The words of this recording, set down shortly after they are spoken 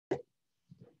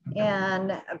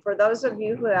And for those of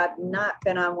you who have not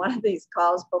been on one of these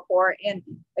calls before, and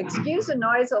excuse the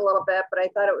noise a little bit, but I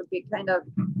thought it would be kind of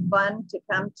fun to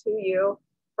come to you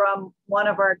from one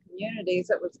of our communities.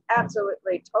 It was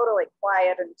absolutely totally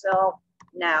quiet until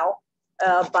now.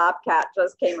 Bobcat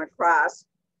just came across.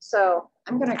 So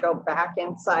I'm going to go back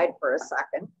inside for a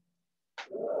second,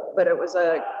 but it was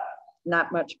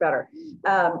not much better.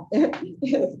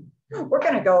 We're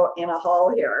going to go in a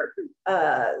hall here.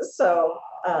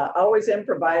 Always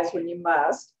improvise when you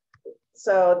must.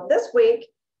 So this week,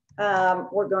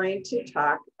 we're going to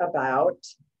talk about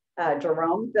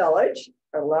Jerome Village,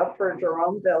 our love for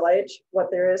Jerome Village,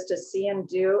 what there is to see and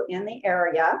do in the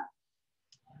area.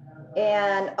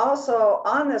 And also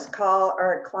on this call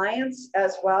are clients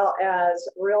as well as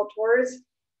realtors.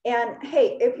 And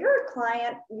hey, if you're a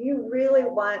client, you really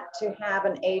want to have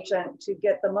an agent to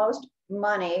get the most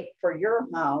money for your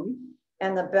home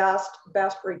and the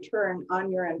best return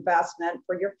on your investment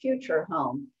for your future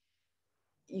home.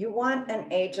 You want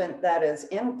an agent that is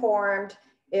informed,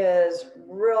 is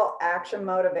real action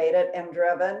motivated and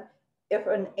driven. If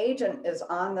an agent is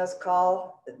on this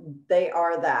call, they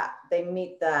are that, they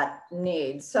meet that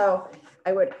need. So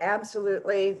I would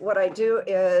absolutely, what I do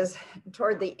is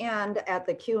toward the end at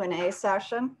the Q&A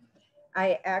session,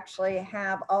 I actually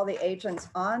have all the agents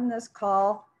on this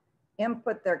call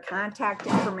input their contact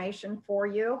information for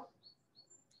you.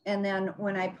 And then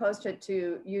when I post it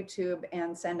to YouTube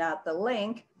and send out the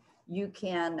link, you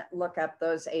can look up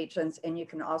those agents, and you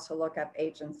can also look up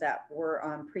agents that were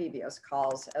on previous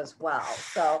calls as well.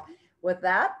 So with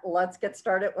that, let's get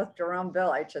started with Jerome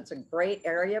Village. It's a great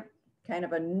area, kind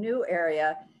of a new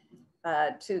area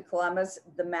to Columbus.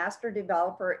 The master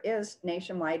developer is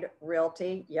Nationwide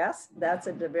Realty. Yes, that's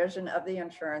a division of the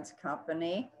insurance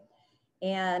company.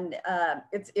 And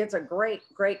it's a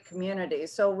great community.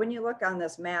 So when you look on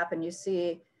this map and you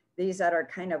see these that are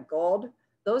kind of gold,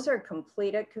 those are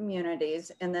completed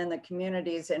communities. And then the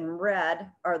communities in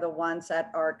red are the ones that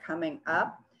are coming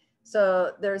up.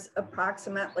 So there's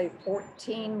approximately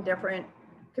 14 different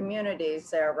communities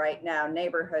there right now,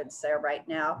 neighborhoods there right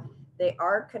now. They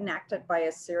are connected by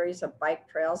a series of bike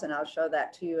trails, and I'll show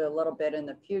that to you a little bit in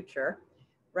the future.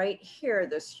 Right here,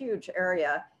 this huge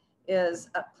area is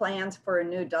plans for a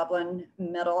new Dublin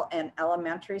middle and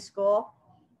elementary school.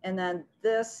 And then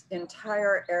this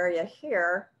entire area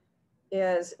here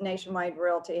is Nationwide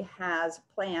Realty has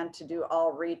planned to do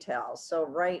all retail. So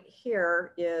right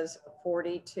here is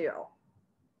 42. All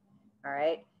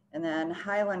right. And then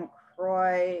Highland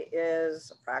Croy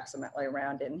is approximately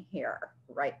around in here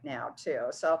right now too.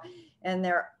 So, and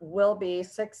there will be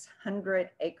 600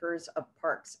 acres of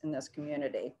parks in this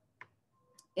community.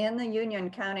 In the Union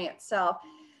County itself,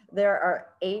 there are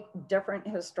 8 different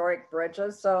historic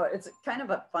bridges. So it's kind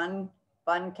of a fun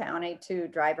county to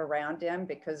drive around in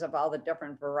because of all the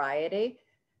different variety.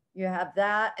 You have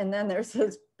that. And then there's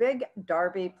this big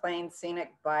Darby Plain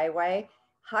Scenic Byway.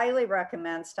 Highly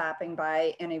recommend stopping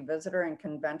by any visitor and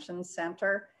convention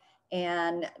center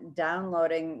and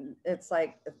downloading. It's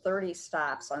like 30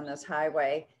 stops on this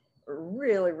highway.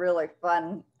 Really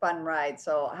fun ride.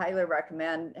 So highly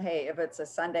recommend, hey, if it's a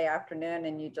Sunday afternoon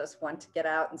and you just want to get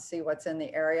out and see what's in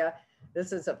the area,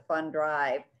 this is a fun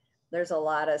drive. There's a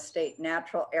lot of state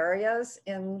natural areas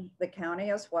in the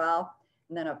county as well.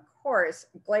 And then of course,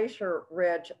 Glacier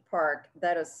Ridge Park,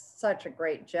 that is such a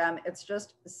great gem. It's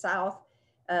just south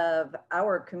of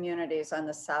our communities on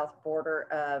the south border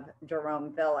of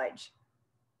Jerome Village.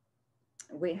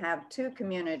 We have 2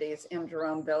 communities in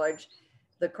Jerome Village.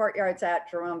 The courtyards at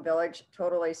Jerome Village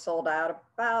totally sold out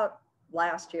about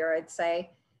last year, I'd say,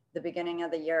 the beginning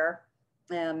of the year,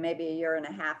 maybe a year and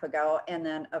a half ago. And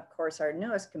then of course, our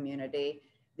newest community,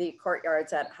 the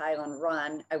courtyards at Highland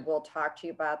Run. I will talk to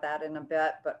you about that in a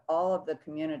bit, but all of the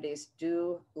communities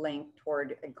do link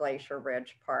toward Glacier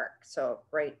Ridge Park. So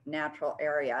great natural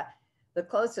area. The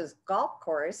closest golf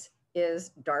course is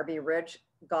Darby Ridge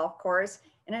Golf Course,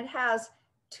 and it has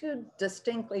 2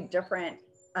 distinctly different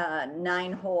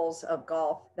 9 holes of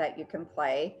golf that you can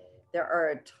play. There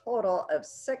are a total of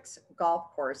 6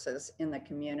 golf courses in the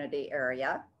community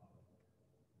area.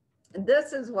 And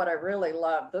this is what I really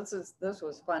love. This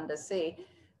was fun to see.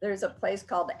 There's a place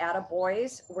called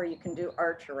Attaboys where you can do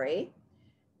archery.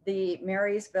 The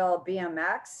Marysville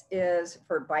BMX is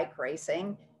for bike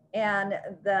racing. And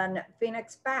then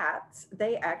Phoenix Bats,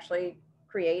 they actually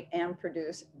create and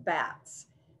produce bats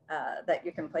that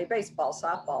you can play baseball,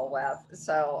 softball with.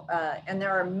 So, and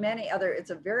there are many other, it's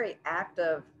a very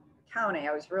active county.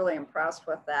 I was really impressed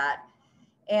with that.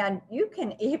 And you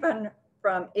can even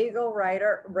from Eagle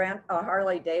Rider rent a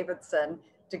Harley Davidson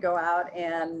to go out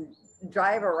and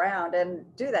drive around and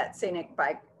do that scenic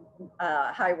bike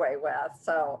highway with.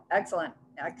 So excellent,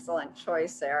 excellent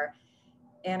choice there.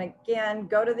 And again,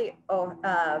 go to the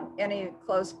any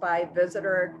close by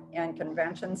visitor and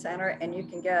convention center, and you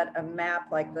can get a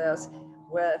map like this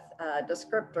with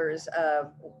descriptors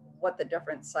of what the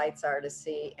different sites are to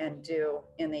see and do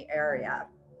in the area.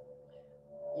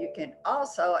 You can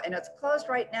also, and it's closed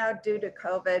right now due to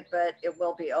COVID, but it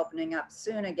will be opening up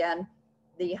soon again,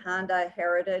 the Honda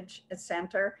Heritage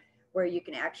Center, where you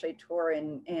can actually tour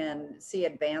and see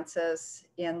advances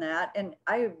in that. And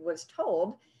I was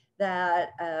told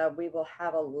that we will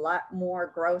have a lot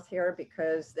more growth here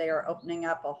because they are opening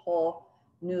up a whole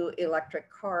new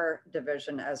electric car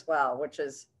division as well, which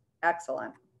is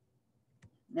excellent.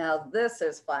 Now this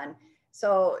is fun.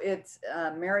 So it's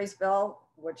Marysville,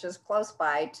 which is close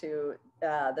by to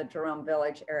the Jerome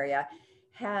Village area,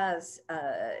 has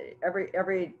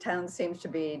every town seems to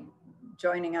be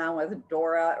joining on with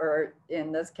Dora, or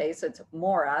in this case, it's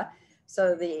Mora.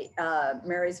 So the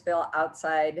Marysville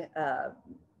outside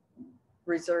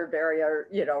reserved area,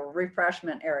 you know,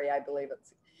 refreshment area, I believe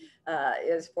it's,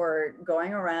 is for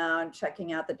going around,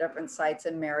 checking out the different sites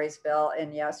in Marysville.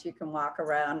 And yes, you can walk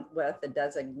around with the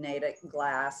designated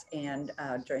glass and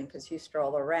drink as you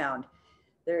stroll around.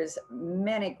 There's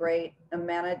many great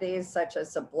amenities such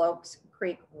as the Blokes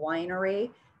Creek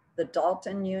Winery, the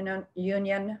Dalton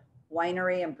Union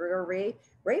Winery and Brewery.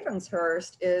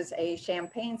 Ravenshurst is a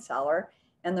champagne cellar,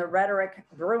 and the Rhetoric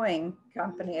Brewing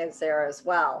Company is there as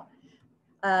well.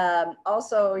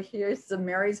 Also, here's the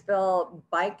Marysville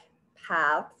bike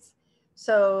paths.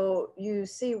 So you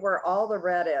see where all the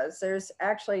red is. There's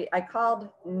actually, I called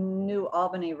New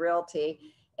Albany Realty,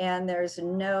 and there's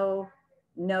no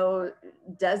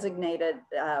designated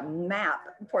map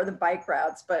for the bike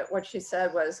routes. But what she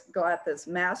said was go at this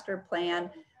master plan,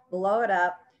 blow it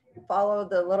up, follow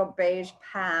the little beige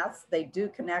paths. They do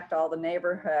connect all the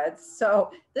neighborhoods.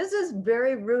 So this is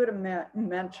very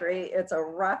rudimentary. It's a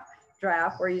rough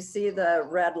draft where you see the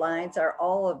red lines are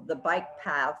all of the bike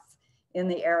paths in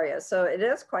the area. So it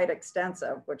is quite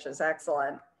extensive, which is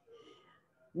excellent.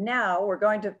 Now we're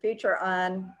going to feature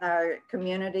on our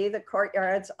community, the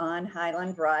Courtyards on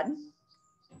Highland Run.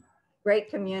 Great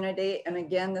community. And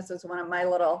again, this is one of my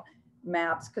little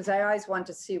maps because I always want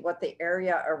to see what the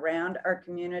area around our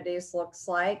communities looks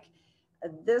like.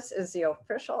 This is the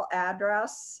official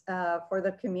address for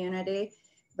the community.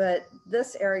 But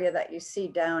this area that you see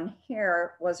down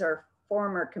here was our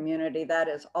former community that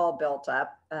is all built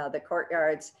up, the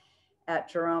Courtyards at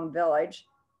Jerome Village.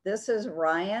 This is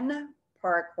Ryan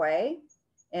Parkway,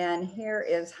 and here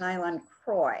is Highland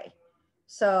Croy.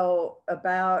 So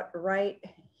about right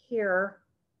here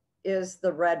is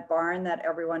the red barn that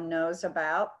everyone knows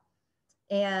about.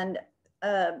 And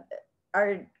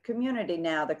our community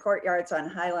now, the Courtyards on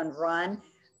Highland Run,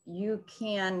 you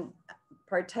can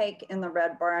partake in the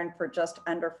red barn for just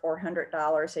under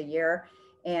 $400 a year.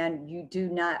 And you do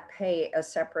not pay a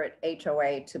separate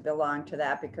HOA to belong to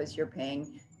that because you're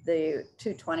paying the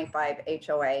 $225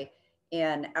 HOA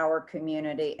in our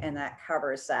community, and that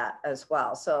covers that as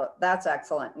well. So that's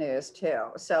excellent news too.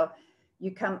 So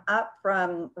you come up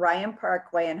from Ryan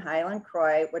Parkway and Highland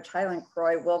Croy, which Highland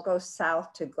Croy will go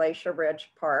south to Glacier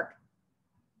Ridge Park.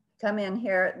 Come in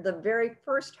here, the very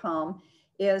first home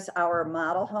is our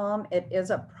model home. It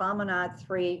is a Promenade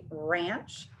 3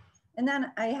 ranch. And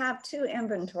then I have 2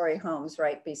 inventory homes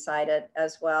right beside it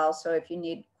as well. So if you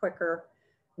need quicker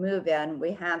move in,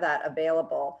 we have that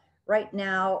available. Right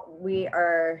now, we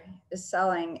are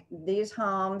selling these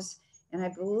homes, and I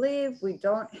believe we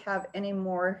don't have any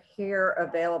more here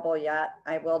available yet.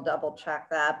 I will double check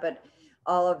that, but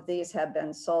all of these have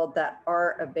been sold that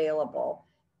are available.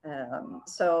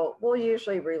 So we'll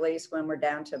usually release when we're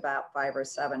down to about 5 or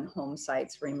 7 home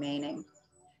sites remaining.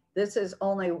 This is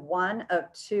only one of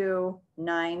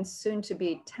 9, soon to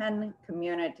be 10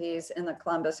 communities in the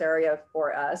Columbus area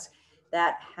for us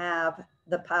that have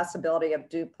the possibility of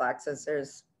duplexes.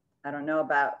 There's, I don't know,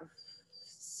 about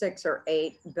 6 or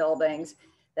 8 buildings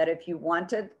that if you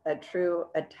wanted a true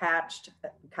attached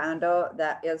condo,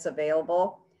 that is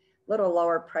available. Little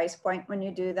lower price point when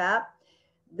you do that.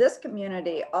 This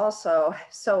community also,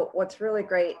 so what's really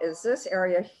great is this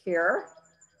area here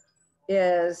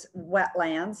is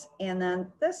wetlands, and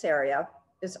then this area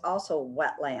is also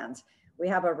wetlands. We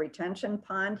have a retention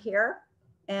pond here,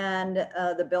 and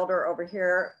the builder over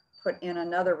here put in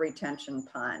another retention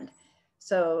pond.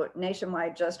 So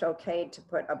Nationwide just okayed to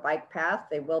put a bike path.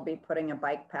 They will be putting a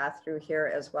bike path through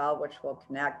here as well, which will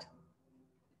connect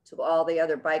to all the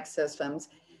other bike systems.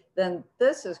 Then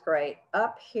this is great.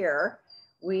 Up here,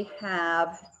 we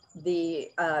have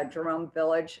the Jerome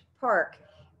Village park,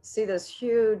 see this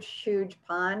huge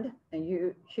pond,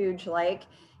 a huge lake.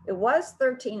 It was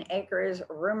 13 acres.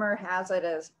 Rumor has it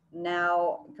is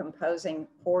now composing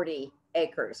 40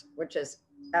 acres, which is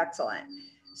excellent.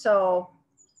 So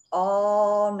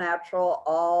all natural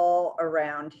all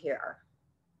around here.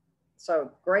 So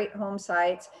great home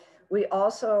sites. We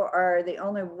also are the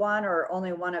only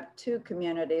one of two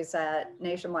communities at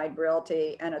Nationwide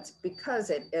Realty, and it's because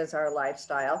it is our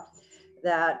lifestyle,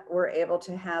 that we're able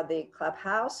to have the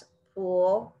clubhouse,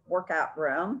 pool, workout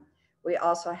room. We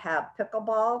also have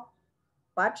pickleball,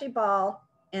 bocce ball,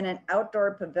 and an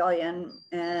outdoor pavilion.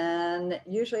 And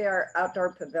usually our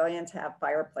outdoor pavilions have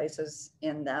fireplaces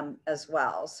in them as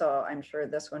well. So I'm sure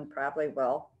this one probably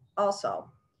will also.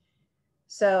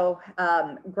 So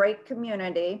great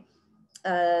community.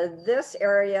 This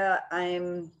area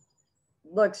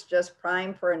looks just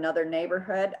prime for another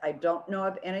neighborhood. I don't know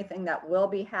of anything that will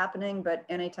be happening, but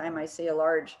anytime I see a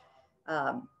large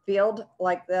field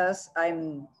like this,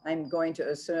 I'm going to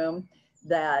assume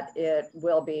that it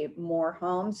will be more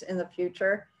homes in the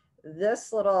future.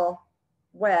 This little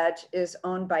wedge is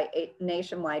owned by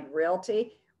Nationwide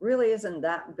Realty. Really isn't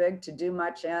that big to do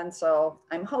much in, so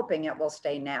I'm hoping it will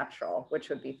stay natural, which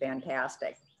would be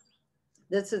fantastic.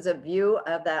 This is a view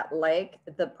of that lake,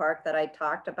 the park that I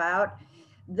talked about.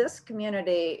 This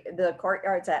community, the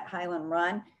courtyards at Highland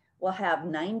Run, will have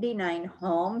 99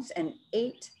 homes and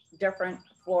 8 different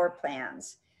floor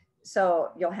plans. So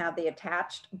you'll have the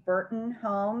attached Burton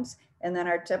homes, and then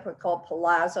our typical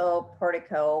palazzo,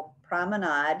 portico,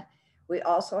 promenade. We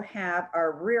also have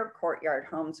our rear courtyard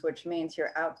homes, which means your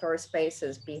outdoor space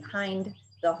is behind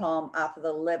the home off of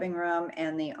the living room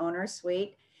and the owner's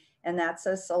suite. And that's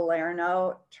a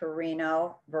Salerno,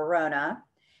 Torino, Verona.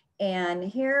 And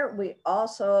here we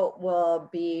also will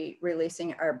be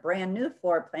releasing our brand new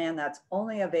floor plan that's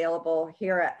only available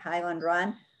here at Highland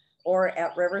Run or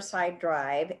at Riverside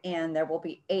Drive. And there will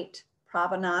be 8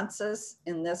 provenances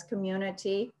in this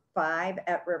community, 5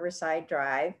 at Riverside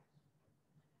Drive.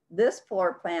 This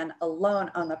floor plan alone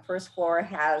on the first floor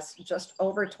has just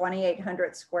over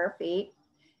 2,800 square feet.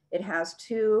 It has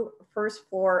 2 first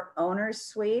floor owner's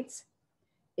suites.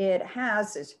 It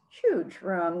has this huge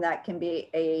room that can be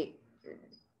a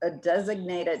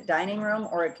designated dining room,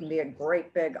 or it can be a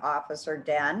great big office or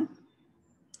den.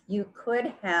 You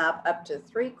could have up to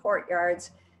 3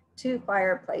 courtyards, 2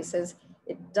 fireplaces.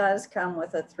 It does come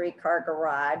with a 3-car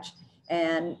garage,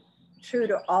 and true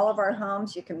to all of our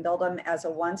homes, you can build them as a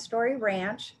 1-story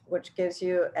ranch, which gives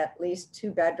you at least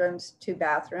 2 bedrooms, 2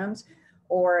 bathrooms,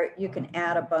 or you can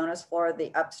add a bonus floor,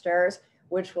 the upstairs,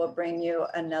 which will bring you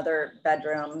another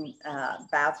bedroom,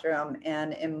 bathroom,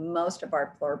 and in most of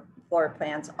our floor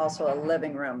plans, also a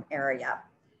living room area.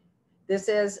 This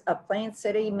is a Plain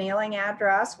City mailing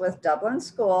address with Dublin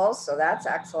Schools, so that's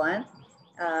excellent.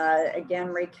 Again,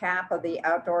 recap of the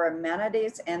outdoor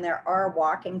amenities, and there are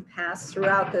walking paths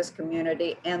throughout this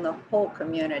community and the whole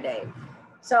community.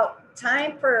 So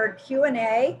time for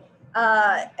Q&A.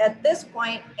 At this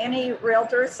point, any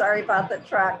realtors, sorry about the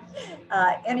truck,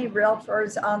 any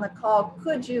realtors on the call,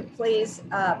 could you please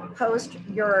post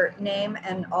your name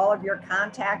and all of your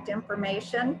contact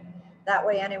information? That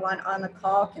way anyone on the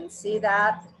call can see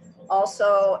that.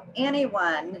 Also,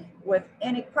 anyone with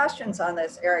any questions on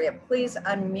this area, please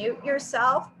unmute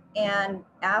yourself and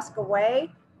ask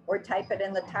away or type it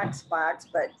in the text box,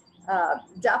 but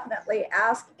definitely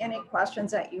ask any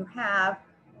questions that you have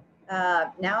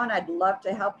now, and I'd love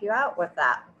to help you out with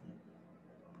that.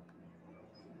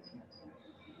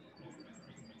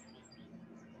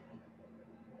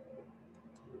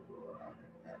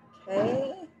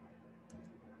 Okay.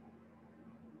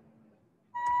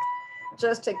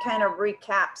 Just to kind of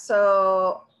recap,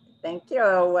 so thank you,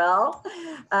 Will.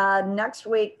 Next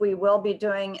week, we will be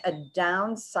doing a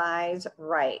downsize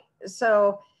right.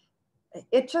 So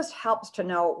it just helps to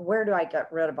know, where do I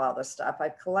get rid of all this stuff?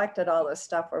 I've collected all this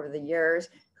stuff over the years.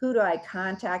 Who do I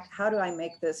contact? How do I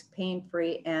make this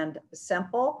pain-free and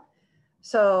simple?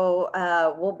 So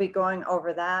we'll be going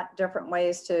over that, different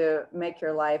ways to make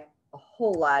your life a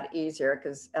whole lot easier,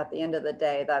 because at the end of the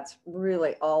day, that's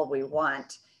really all we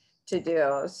want to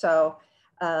do. So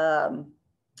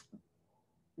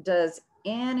does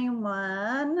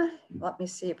anyone, let me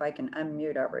see if I can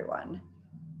unmute everyone.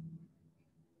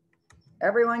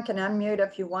 Everyone can unmute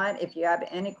if you want. If you have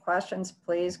any questions,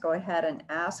 please go ahead and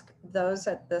ask those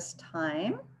at this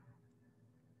time.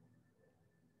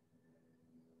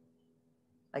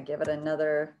 I give it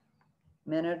another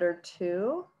minute or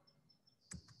two.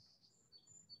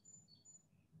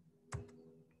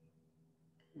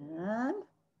 And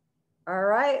all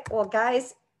right, well,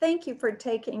 guys, thank you for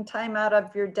taking time out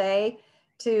of your day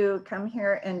to come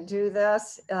here and do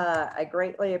this. I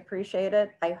greatly appreciate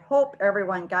it. I hope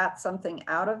everyone got something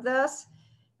out of this.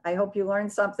 I hope you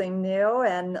learned something new,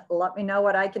 and let me know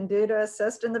what I can do to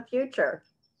assist in the future.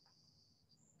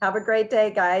 Have a great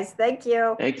day, guys. Thank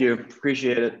you. Thank you.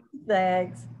 Appreciate it.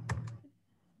 Thanks.